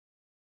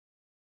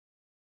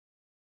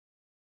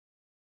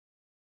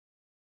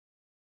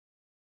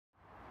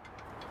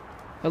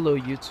Hello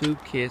YouTube,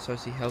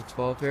 KSRC Health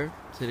 12 here.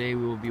 Today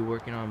we will be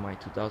working on my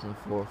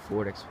 2004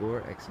 Ford Explorer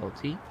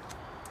XLT.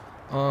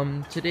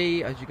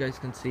 Today, as you guys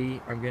can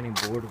see, I'm getting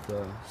bored of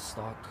the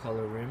stock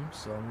color rim,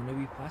 so I'm going to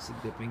be plastic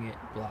dipping it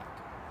black.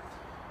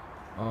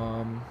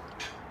 I'm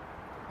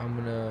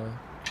going to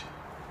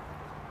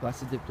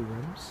plastic dip the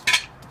rims.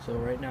 So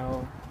right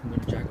now, I'm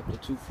going to jack up the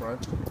two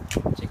front,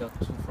 take out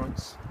the two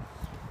fronts,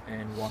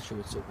 and wash it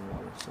with soap and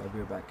water. So I'll be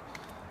right back.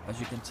 As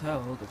you can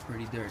tell, they're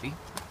pretty dirty.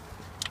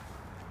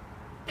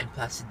 And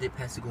plastic dip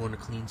has to go on a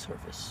clean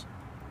surface.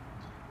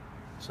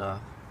 So,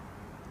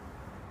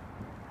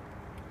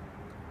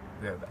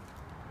 be right back.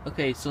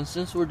 Okay, so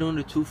since we're doing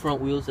the two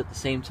front wheels at the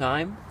same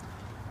time,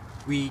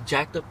 we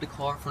jacked up the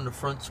car from the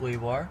front sway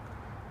bar,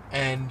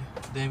 and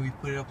then we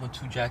put it up on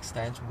two jack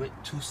stands with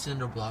two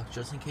cinder blocks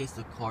just in case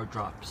the car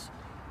drops.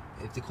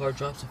 If the car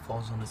drops, it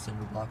falls on the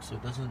cinder block so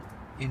it doesn't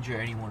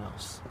injure anyone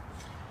else.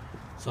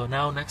 So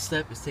now next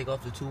step is take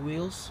off the two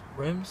wheels,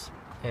 rims,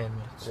 and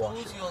wash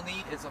it. Tools you'll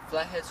need is a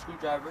flathead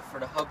screwdriver for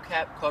the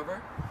hubcap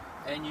cover,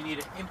 and you need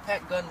an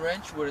impact gun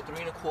wrench with a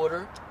 3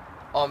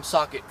 1/4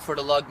 socket for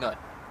the lug nut.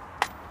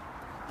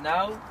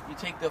 Now you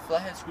take the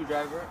flathead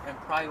screwdriver and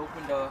pry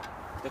open the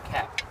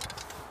cap.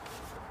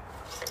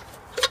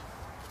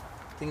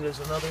 I think there's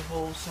another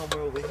hole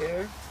somewhere over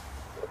here.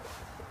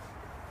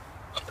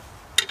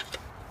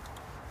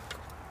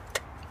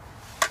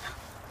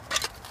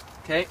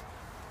 Okay.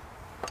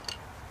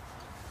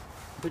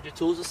 Put your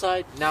tools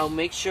aside. Now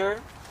make sure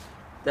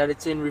that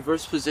it's in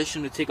reverse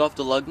position to take off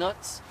the lug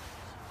nuts.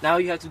 Now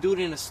you have to do it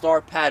in a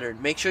star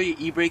pattern. Make sure your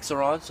e-brakes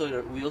are on so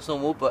your wheels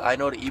don't move, but I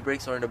know the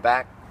e-brakes are in the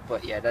back,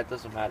 but yeah, that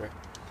doesn't matter.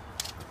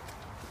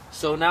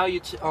 So now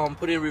you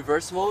put it in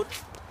reverse mode.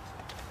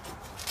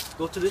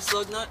 Go to this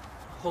lug nut,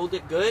 hold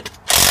it good.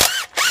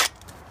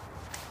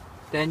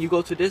 Then you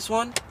go to this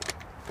one.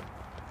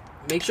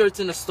 Make sure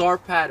it's in a star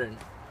pattern.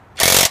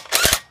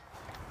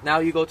 Now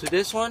you go to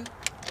this one.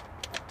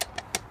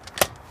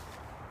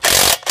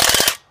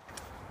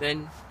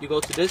 Then you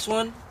go to this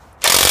one,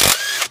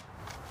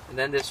 and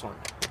then this one.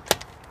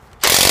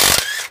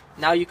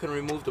 Now you can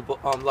remove the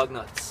lug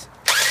nuts.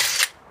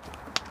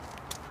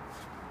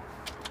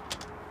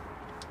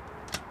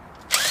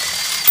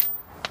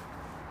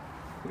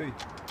 Hey.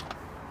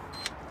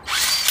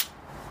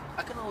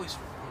 I can always.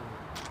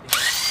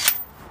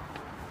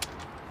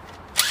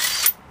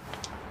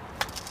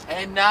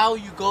 And now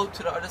you go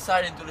to the other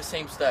side and do the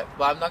same step.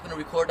 But I'm not going to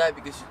record that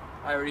because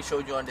I already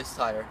showed you on this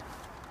tire.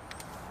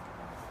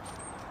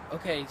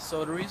 Okay,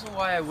 so the reason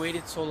why I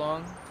waited so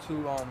long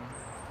to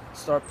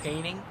start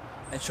painting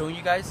and showing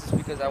you guys is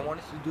because I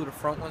wanted to do the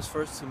front ones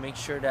first to make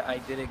sure that I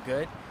did it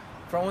good.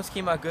 Front ones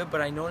came out good, but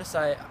I noticed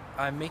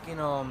I'm making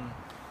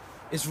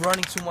it's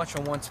running too much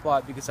on one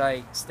spot because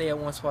I stay at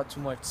one spot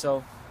too much.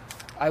 So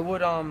I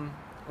would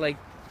like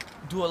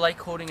do a light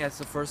coating as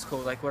the first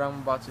coat, like what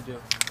I'm about to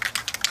do.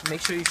 Make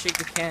sure you shake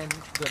the can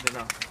good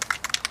enough.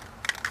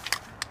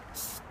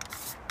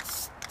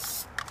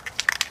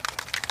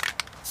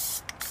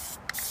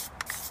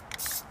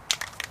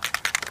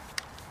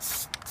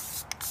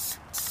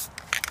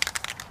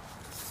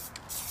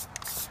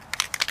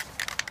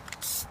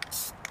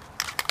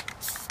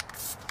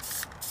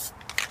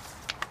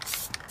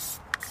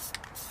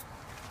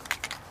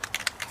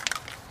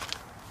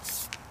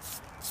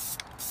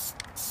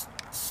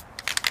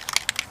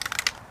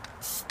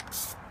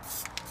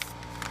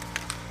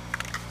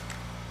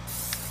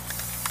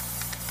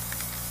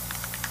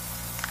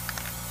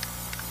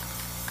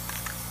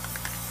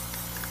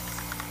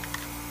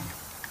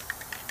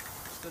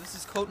 So this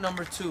is coat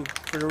number 2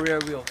 for the rear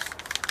wheels.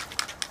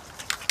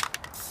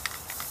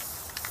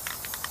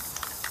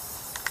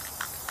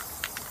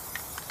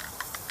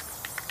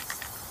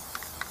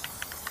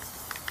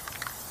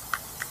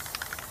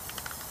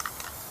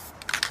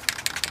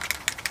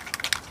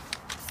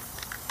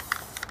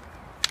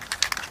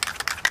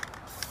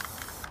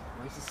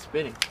 Why is it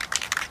spinning?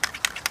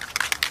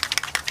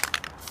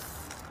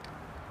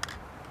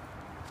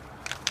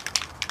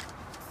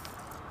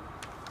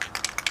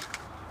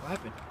 What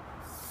happened?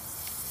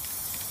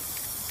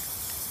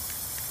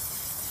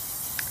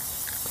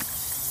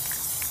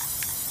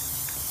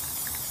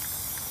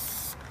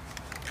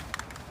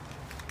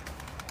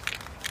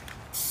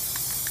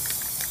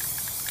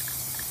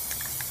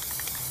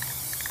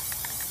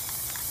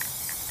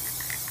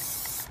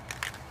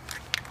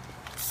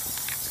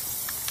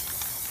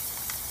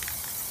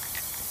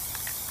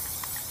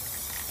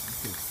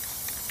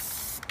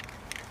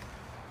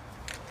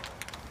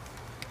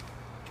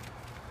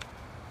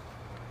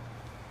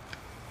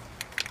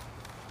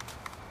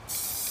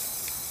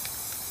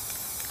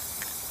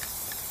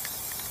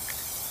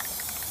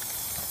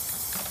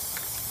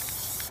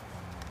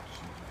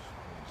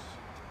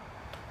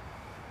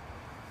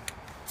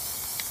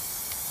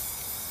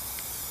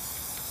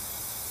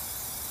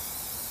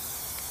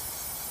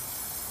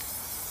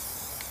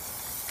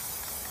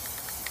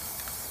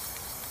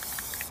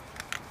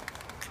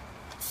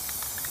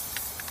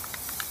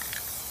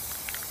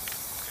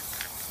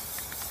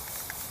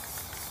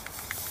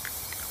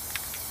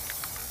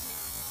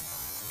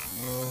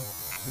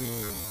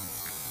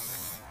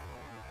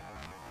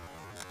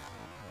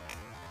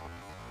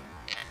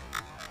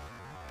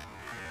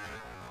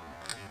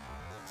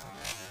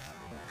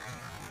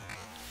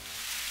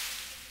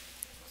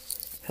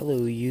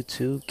 Hello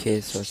YouTube,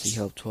 KSRC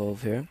Help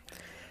 12 here.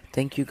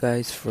 Thank you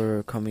guys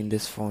for coming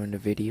this far in the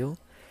video.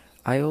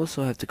 I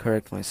also have to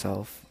correct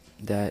myself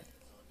that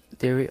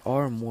there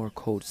are more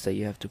coats that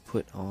you have to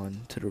put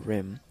on to the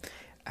rim.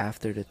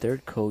 After the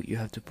third coat, you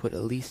have to put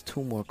at least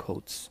 2 more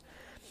coats.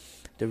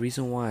 The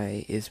reason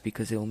why is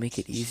because it will make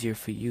it easier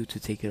for you to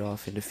take it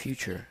off in the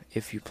future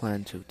if you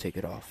plan to take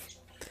it off.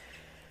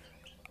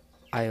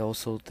 I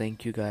also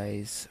thank you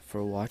guys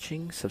for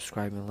watching.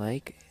 Subscribe and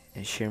like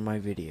and share my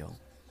video.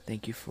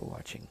 Thank you for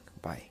watching.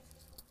 Bye.